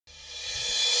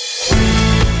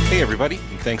Hey everybody,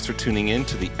 and thanks for tuning in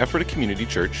to the Ephrata Community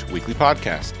Church weekly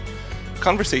podcast.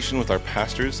 Conversation with our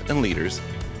pastors and leaders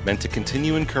meant to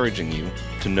continue encouraging you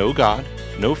to know God,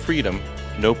 know freedom,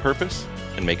 know purpose,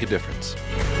 and make a difference.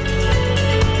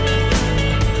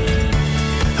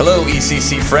 Hello,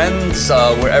 ECC friends,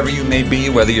 wherever you may be,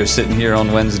 whether you're sitting here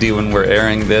on Wednesday when we're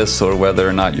airing this or whether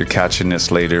or not you're catching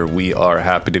this later, we are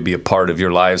happy to be a part of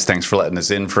your lives. Thanks for letting us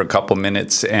in for a couple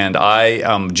minutes. And I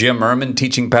am Jim Ehrman,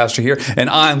 teaching pastor here, and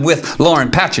I'm with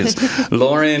Lauren Patches.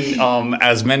 Lauren,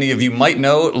 as many of you might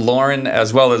know, Lauren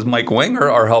as well as Mike Winger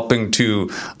are helping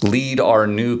to lead our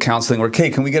new counseling work.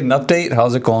 Hey, can we get an update?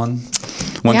 How's it going?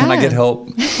 When can I get help?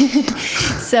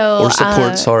 Or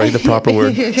support, sorry, the proper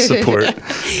word, support.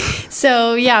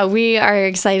 So, yeah, we are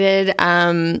excited.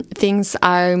 Things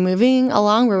are moving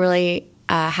along. We're really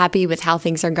happy with how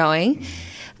things are going.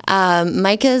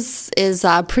 Mike is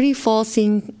pretty full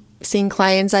seeing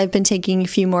clients. I've been taking a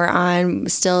few more on,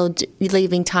 still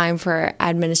leaving time for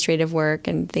administrative work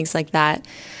and things like that.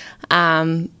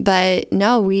 But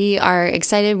no, we are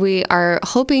excited. We are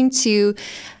hoping to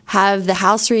have the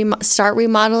house start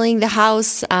remodeling the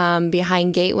house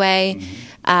behind Gateway.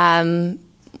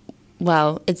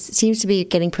 Well, it seems to be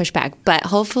getting pushed back, but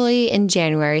hopefully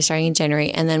starting in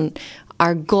January, and then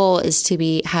our goal is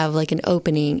to have like an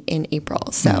opening in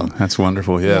April. So that's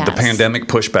wonderful. Yeah, yes. The pandemic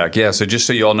pushback. Yeah, so just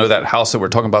so you all know, that house that we're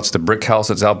talking about is the brick house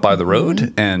that's out by the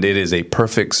road, and it is a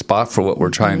perfect spot for what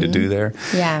we're trying to do there.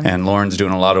 Yeah. And Lauren's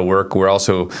doing a lot of work. We're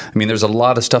also, there's a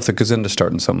lot of stuff that goes into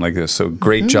starting something like this. So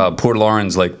great job. Poor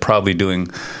Lauren's probably doing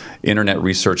internet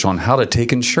research on how to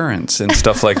take insurance and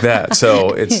stuff like that. So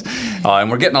it's, and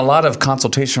we're getting a lot of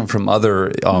consultation from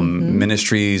other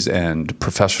ministries and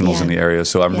professionals in the area.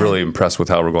 So I'm really impressed with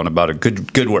how we're going about it.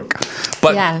 Good work.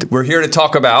 But we're here to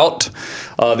talk about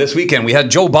this weekend. We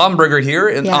had Joel Baumberger here,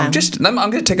 and I'm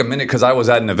going to take a minute because I was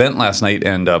at an event last night,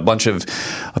 and a bunch of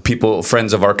people,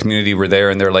 friends of our community, were there,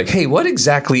 and they're like, "Hey, what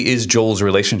exactly is Joel's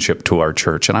relationship to our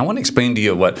church?" And I want to explain to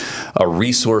you what a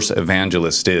resource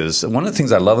evangelist is. One of the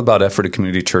things I love about Ephrata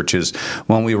Community Church is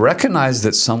when we recognize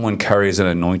that someone carries an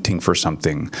anointing for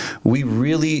something, we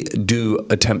really do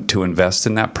attempt to invest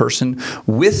in that person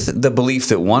with the belief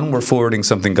that, one, we're forwarding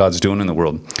something God's doing in the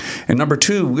world, and number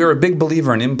two, we're a big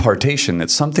believer in impartation.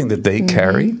 It's something that they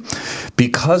carry.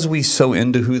 Because we sow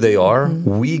into who they are,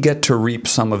 we get to reap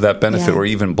some of that benefit or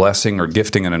even blessing or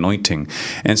gifting and anointing.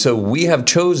 And so we have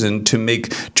chosen to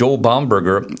make Joel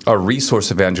Baumberger a resource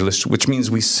evangelist, which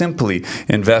means we simply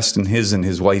invest in his and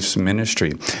his wife's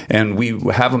ministry. And we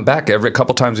have him back every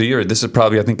couple times a year. This is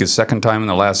probably, I think, his second time in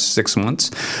the last 6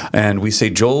 months. And we say,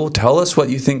 "Joel, tell us what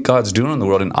you think God's doing in the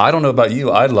world." And I don't know about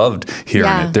you, I loved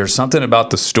hearing it. There's something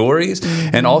about the stories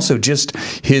and also just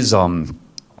his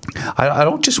I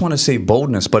don't just want to say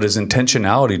boldness, but his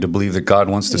intentionality to believe that God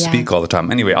wants to speak all the time.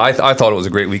 Anyway, I thought it was a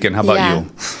great weekend. How about you?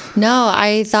 No,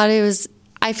 I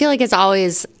feel like it's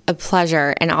always a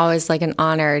pleasure and always like an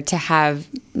honor to have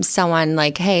someone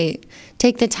like, hey,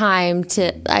 take the time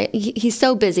to, he's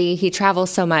so busy, he travels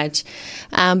so much.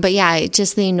 But yeah,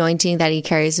 just the anointing that he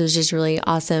carries was just really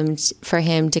awesome for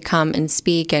him to come and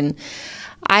speak. And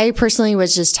I personally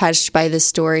was just touched by the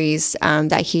stories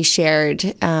that he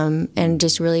shared and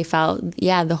just really felt,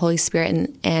 the Holy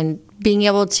Spirit and being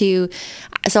able to,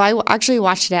 so I actually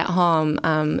watched it at home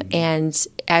and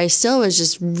I still was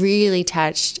just really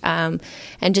touched and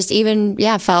just even,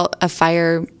 felt a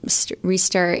fire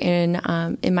restir in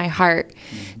my heart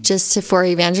just for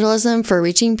evangelism, for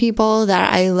reaching people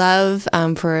that I love,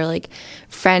 for like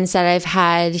friends that I've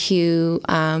had who,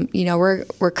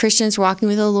 were Christians walking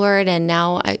with the Lord, and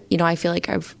now I feel like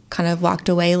I've kind of walked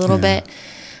away a little bit.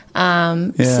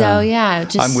 I'm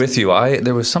with you.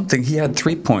 There was something, he had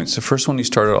 3 points. The first one he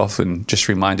started off and just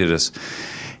reminded us,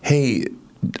 hey,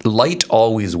 light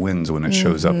always wins when it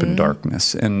shows up in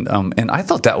darkness. And I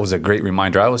thought that was a great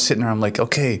reminder. I was sitting there, I'm like,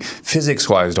 okay,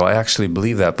 physics-wise, do I actually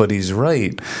believe that? But he's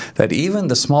right, that even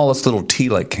the smallest little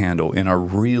tea-light candle in a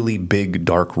really big,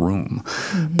 dark room,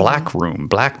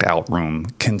 blacked out room,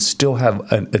 can still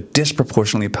have a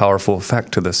disproportionately powerful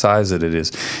effect to the size that it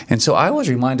is. And so I was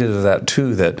reminded of that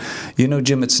too, that,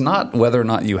 Jim, it's not whether or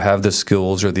not you have the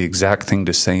skills or the exact thing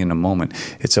to say in a moment.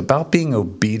 It's about being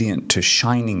obedient to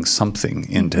shining something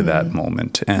into that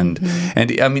moment. And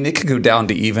it could go down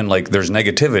to even like there's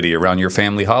negativity around your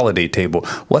family holiday table.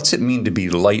 What's it mean to be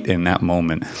light in that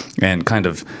moment and kind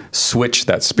of switch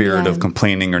that spirit of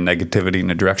complaining or negativity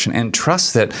in a direction and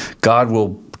trust that God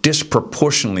will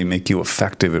disproportionately make you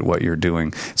effective at what you're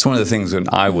doing. It's one of the things when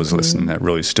I was listening that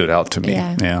really stood out to me.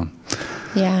 And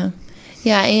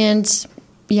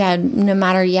no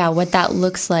matter, what that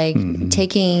looks like,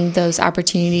 taking those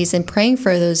opportunities and praying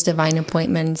for those divine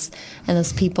appointments and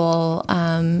those people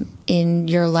in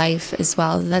your life as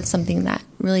well. That's something that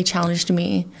really challenged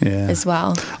me as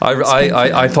well.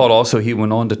 I thought also he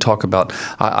went on to talk about,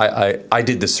 I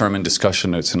did the sermon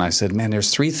discussion notes and I said, man,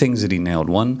 there's 3 things that he nailed.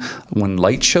 1, when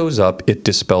light shows up, it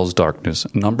dispels darkness.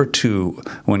 Number 2,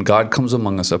 when God comes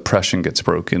among us, oppression gets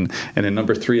broken. And in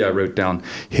number 3, I wrote down,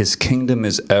 his kingdom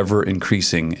is ever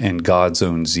increasing and God's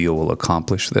own zeal will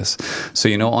accomplish this. So,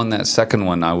 on that second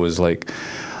one, I was like,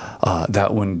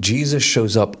 that when Jesus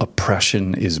shows up,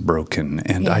 oppression is broken.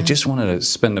 And I just wanted to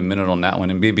spend a minute on that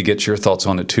one and maybe get your thoughts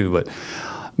on it too. But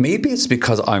maybe it's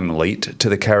because I'm late to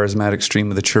the charismatic stream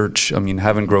of the church. I mean,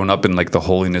 having grown up in like the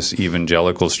holiness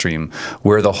evangelical stream,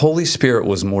 where the Holy Spirit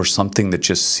was more something that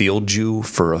just sealed you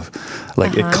for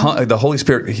the Holy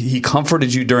Spirit, he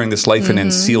comforted you during this life and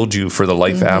then sealed you for the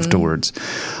life afterwards.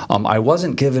 I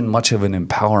wasn't given much of an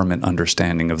empowerment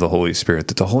understanding of the Holy Spirit,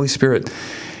 that the Holy Spirit...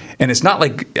 And it's not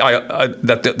like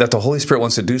that the Holy Spirit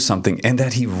wants to do something and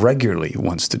that he regularly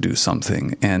wants to do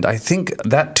something. And I think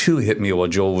that too hit me while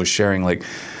Joel was sharing, like,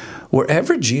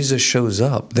 wherever Jesus shows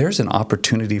up, there's an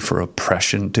opportunity for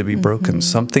oppression to be broken,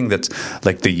 something that's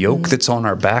like the yoke that's on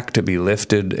our back to be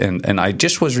lifted. And I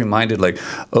just was reminded, like,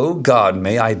 oh God,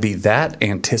 may I be that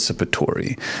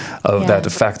anticipatory of that, the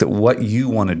fact that what you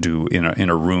want to do in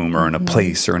a room or in a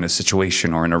place or in a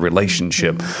situation or in a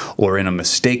relationship or in a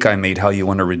mistake I made, how you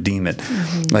want to redeem it.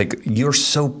 Like, you're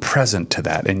so present to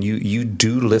that. And you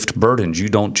do lift burdens. You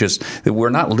don't just, we're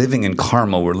not living in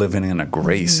karma, we're living in a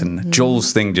grace. And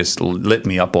Joel's thing just lit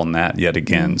me up on that yet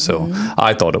again. So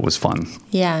I thought it was fun.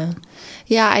 Yeah,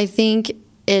 I think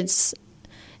it's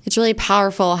really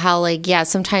powerful how, like,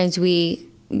 sometimes we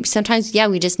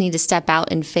just need to step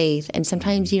out in faith, and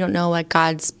sometimes you don't know what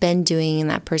God's been doing in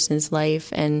that person's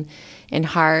life and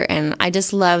heart. And I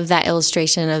just love that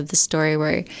illustration of the story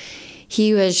where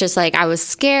he was just like, I was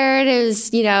scared. It was,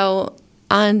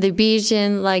 on the beach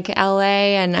in like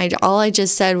LA, and all I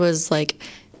just said was like,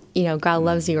 God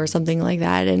loves you or something like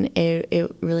that. And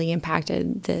it really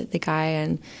impacted the guy.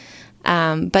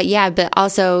 And, but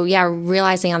also,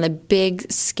 realizing on the big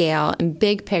scale and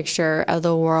big picture of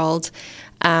the world,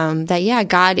 that,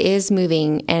 God is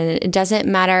moving, and it doesn't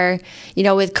matter,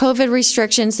 with COVID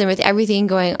restrictions and with everything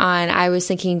going on, I was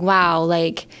thinking, wow,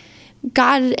 like,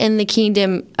 God and the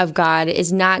kingdom of God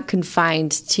is not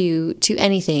confined to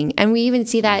anything. And we even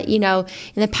see that, in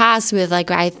the past with,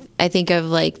 like, I think of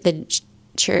like the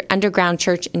underground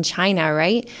church in China,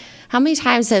 right? How many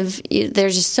times there's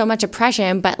just so much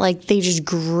oppression, but like they just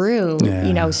grew,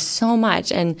 so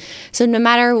much. And so no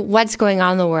matter what's going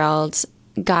on in the world,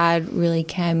 God really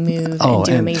can move and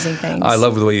do amazing things. I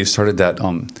love the way you started that.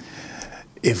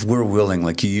 If we're willing,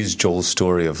 like you used Joel's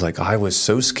story of like, I was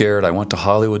so scared. I went to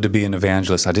Hollywood to be an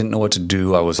evangelist. I didn't know what to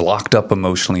do. I was locked up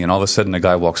emotionally. And all of a sudden a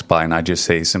guy walks by and I just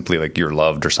say simply like, you're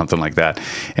loved or something like that.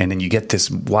 And then you get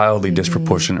this wildly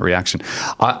disproportionate reaction.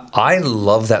 I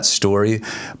love that story,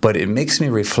 but it makes me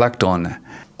reflect on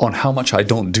how much I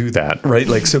don't do that, right?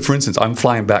 Like, so for instance, I'm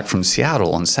flying back from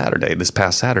Seattle on this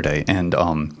past Saturday. And,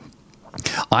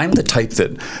 I'm the type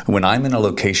that when I'm in a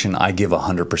location, I give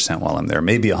 100% while I'm there,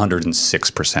 maybe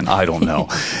 106%. I don't know.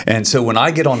 And so when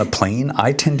I get on a plane,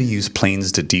 I tend to use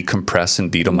planes to decompress and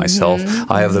be to myself.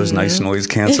 I have those nice noise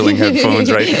canceling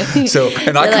headphones, right? So,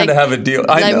 and I kind of have a deal.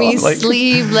 Let me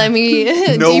sleep. Let me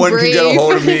no debrief. one can get a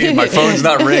hold of me. My phone's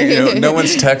not ringing. No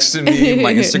one's texting me.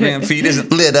 My Instagram feed isn't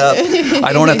lit up.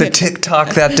 I don't have to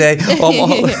TikTok that day.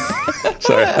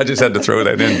 Sorry, I just had to throw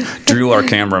that in. Drew, our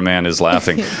cameraman, is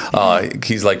laughing.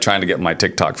 He's like trying to get my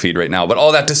TikTok feed right now. But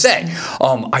all that to say,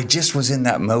 I just was in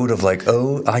that mode of like,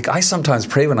 I sometimes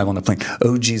pray when I go on the plane,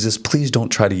 oh, Jesus, please don't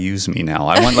try to use me now.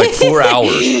 I went like 4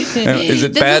 hours. Is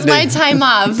it bad? This is my time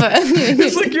off.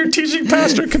 It's like your teaching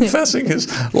pastor confessing his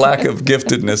lack of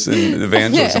giftedness in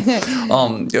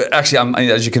evangelism. Actually,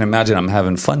 as you can imagine, I'm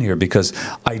having fun here because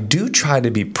I do try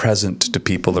to be present to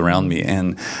people around me.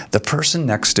 And the person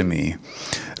next to me,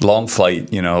 long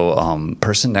flight,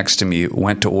 person next to me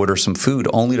went to order some food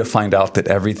only to find out that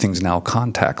everything's now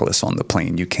contactless on the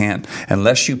plane. You can't,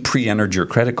 unless you pre-entered your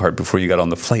credit card before you got on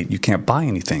the flight, you can't buy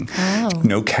anything. Oh.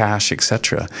 No cash,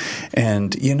 etc.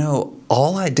 And,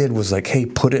 all I did was like, hey,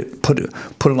 put it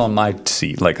on my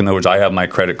seat. Like, in other words, I have my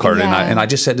credit card, and I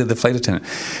just said to the flight attendant,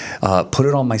 put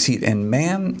it on my seat. And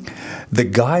man, the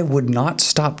guy would not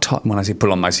stop talking. When I say put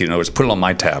it on my seat, in other words, put it on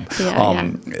my tab.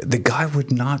 The guy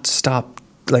would not stop.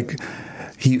 Like,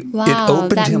 It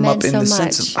opened him up in the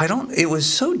sense of, it was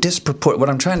so disproportionate. What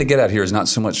I'm trying to get at here is not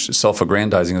so much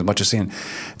self-aggrandizing as much as saying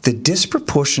the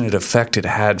disproportionate effect it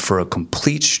had for a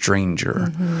complete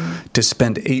stranger to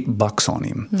spend $8 on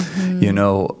him,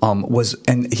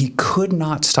 and he could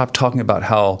not stop talking about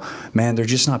how, man, they're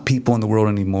just not people in the world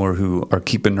anymore who are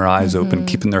keeping their eyes open,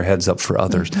 keeping their heads up for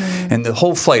others. And the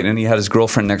whole flight, and he had his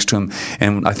girlfriend next to him,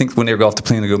 and I think when they go off the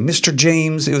plane, they go, Mr.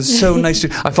 James, it was so nice to,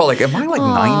 I felt like, am I like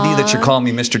 90 that you're calling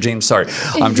me Mr. James? Sorry,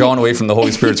 I'm drawing away from the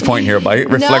Holy Spirit's point here by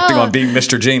reflecting on being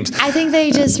Mr. James. I think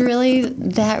they just really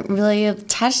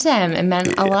touched them. It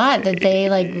meant a lot that they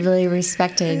really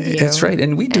respected you. That's right.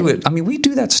 And we do it. I mean, we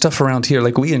do that stuff around here.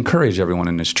 Like, we encourage everyone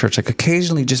in this church, like,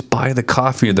 occasionally just buy the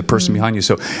coffee of the person behind you.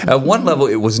 So at one level,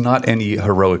 it was not any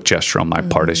heroic gesture on my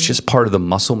part. It's just part of the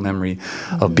muscle memory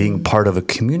of being part of a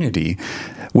community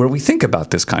where we think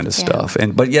about this kind of stuff.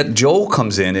 But yet Joel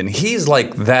comes in and he's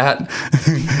like that.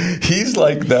 He's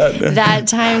like that. That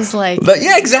times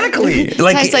yeah, exactly.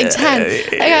 Times 10.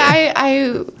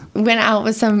 I went out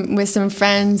with some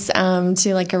friends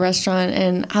to a restaurant,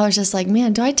 and I was just like,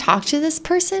 man, do I talk to this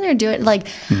person or do it like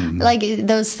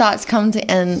those thoughts come to,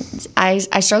 and I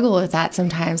struggle with that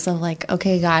sometimes. So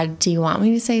okay, God, do you want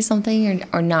me to say something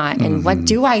or not? And what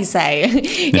do I say?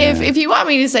 if you want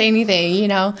me to say anything,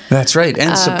 That's right.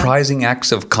 And surprising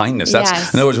acts of kindness.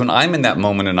 That's in other words, when I'm in that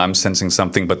moment and I'm sensing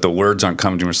something, but the words aren't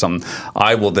coming to me or something,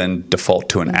 I will then default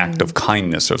to an act of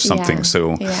kindness or something.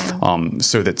 Yeah.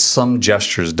 So that some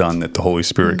gestures done that the Holy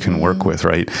Spirit can work with,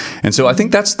 right? And so I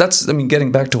think that's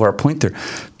getting back to our point there,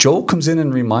 Joel comes in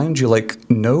and reminds you,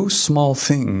 no small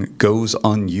thing goes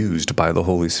unused by the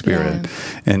Holy Spirit.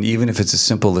 And even if it's as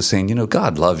simple as saying,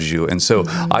 God loves you. And so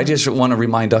I just want to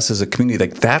remind us as a community,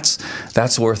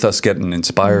 that's worth us getting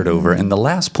inspired over. And the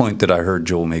last point that I heard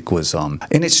Joel make was, and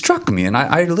it struck me, and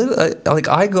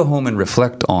I go home and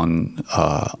reflect on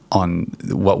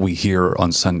what we hear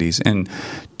on Sundays, and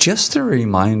just a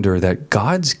reminder that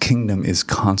God's kingdom is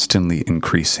constantly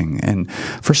increasing. And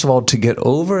first of all, to get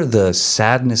over the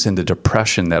sadness and the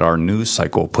depression that our news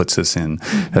cycle puts us in,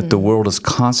 that the world is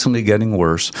constantly getting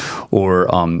worse, or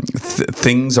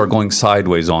things are going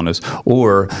sideways on us,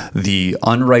 or the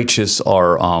unrighteous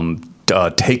are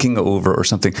taking over or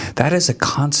something. That is a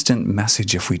constant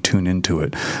message if we tune into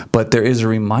it. But there is a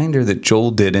reminder that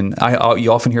Joel did, and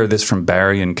you often hear this from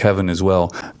Barry and Kevin as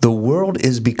well. The world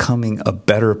is becoming a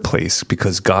better place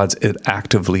because God's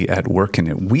actively at work in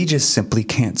it. We just simply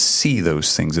can't see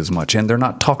those things as much, and they're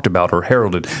not talked about or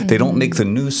heralded. They don't make the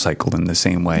news cycle in the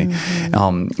same way.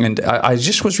 And I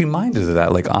just was reminded of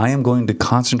that. I am going to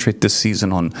concentrate this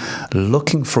season on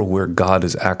looking for where God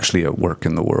is actually at work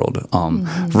in the world,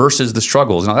 versus the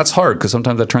struggles. Now, that's hard because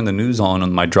sometimes I turn the news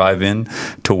on my drive in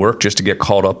to work just to get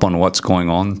caught up on what's going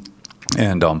on.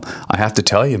 And I have to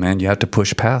tell you, man, you have to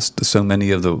push past so many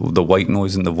of the white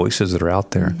noise and the voices that are out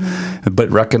there.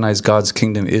 But recognize God's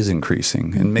kingdom is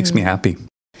increasing, and it makes me happy.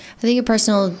 I think a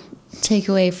personal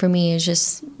takeaway for me is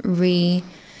just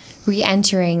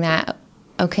re-entering that,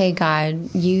 okay,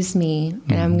 God, use me,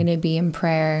 and I'm going to be in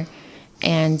prayer.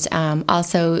 And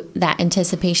also that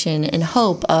anticipation and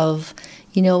hope of,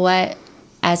 you know what,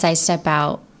 as I step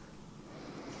out,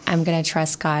 I'm going to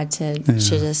trust God to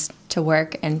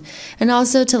work and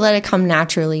also to let it come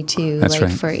naturally too. That's right.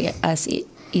 For us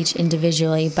each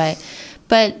individually. But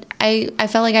I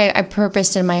felt like I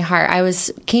purposed in my heart.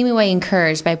 came away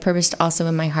encouraged, but I purposed also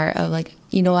in my heart of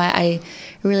you know what, I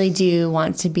really do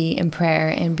want to be in prayer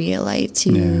and be a light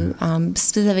to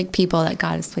specific people that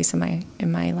God has placed in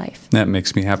my life. That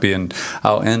makes me happy. And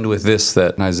I'll end with this,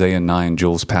 that in Isaiah 9,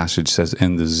 Joel's passage says,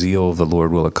 and the zeal of the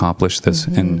Lord will accomplish this.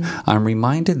 And I'm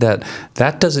reminded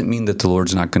that doesn't mean that the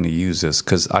Lord's not going to use this,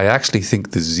 because I actually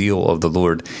think the zeal of the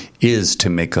Lord is to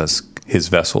make us his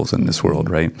vessels in this world,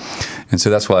 right? And so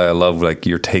that's why I love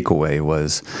your takeaway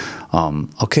was,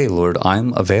 okay, Lord,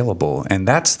 I'm available. And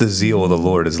that's the zeal of the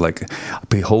Lord, is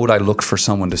behold, I looked for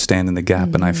someone to stand in the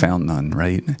gap and I found none,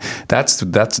 right? That's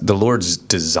the Lord's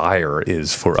desire,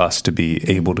 is for us to be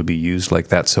able to be used like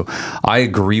that. So I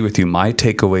agree with you. My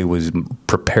takeaway was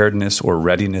preparedness or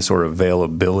readiness or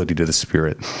availability to the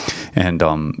Spirit. And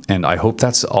I hope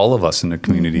that's all of us in the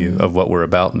community of what we're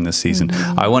about in this season.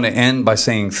 I want to end by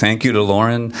saying thank you to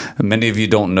Lauren. Many of you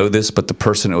don't know this, but the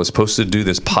person that was supposed to do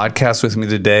this podcast with me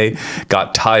today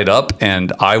got tied up,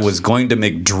 and I was going to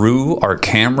make Drew, our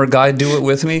camera guy, do it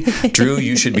with me. Drew,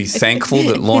 you should be thankful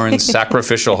that Lauren's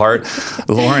sacrificial heart.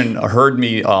 Lauren heard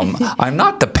me. I'm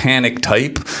not the panic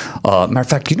type. Matter of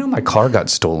fact, my car got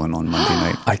stolen on Monday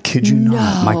night. I kid you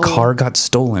not. My car got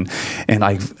stolen, and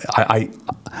I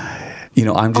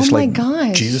I'm just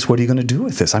Jesus, what are you going to do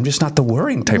with this? I'm just not the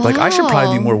worrying type. Like, I should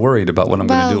probably be more worried about what I'm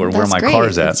going to do or where my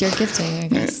car's at. It's your gifting, I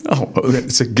guess.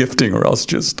 It's a gifting or else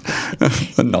just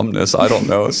a numbness. I don't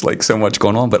know. It's like so much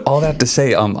going on. But all that to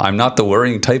say, I'm not the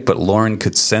worrying type, but Lauren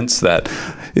could sense that.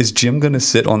 Is Jim going to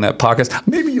sit on that podcast?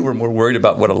 Maybe you were more worried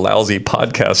about what a lousy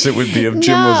podcast it would be if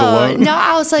Jim was alone. No,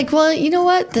 I was like, well, you know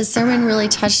what? The sermon really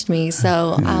touched me,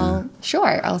 so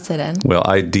I'll sit in. Well,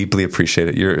 I deeply appreciate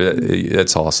it.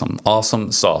 It's awesome.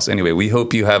 Awesome sauce. Anyway, we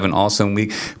hope you have an awesome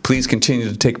week. Please continue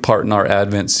to take part in our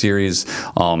Advent series.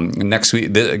 Next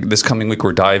week, this coming week,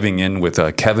 we're diving in with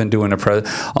Kevin doing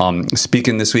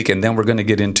speaking this week, and then we're going to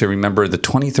get into, remember, the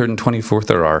 23rd and 24th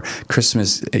are our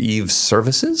Christmas Eve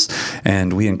services,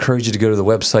 and we encourage you to go to the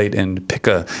website and pick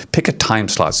a time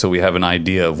slot so we have an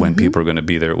idea of when people are going to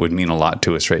be there. It would mean a lot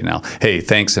to us right now. Hey,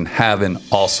 thanks, and have an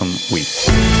awesome week.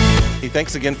 Hey,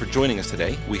 thanks again for joining us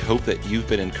today. We hope that you've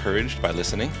been encouraged by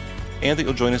listening and that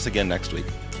you'll join us again next week.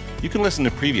 You can listen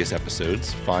to previous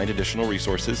episodes, find additional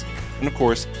resources, and of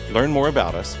course, learn more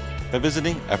about us by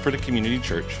visiting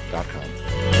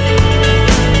EphratACommunityChurch.com.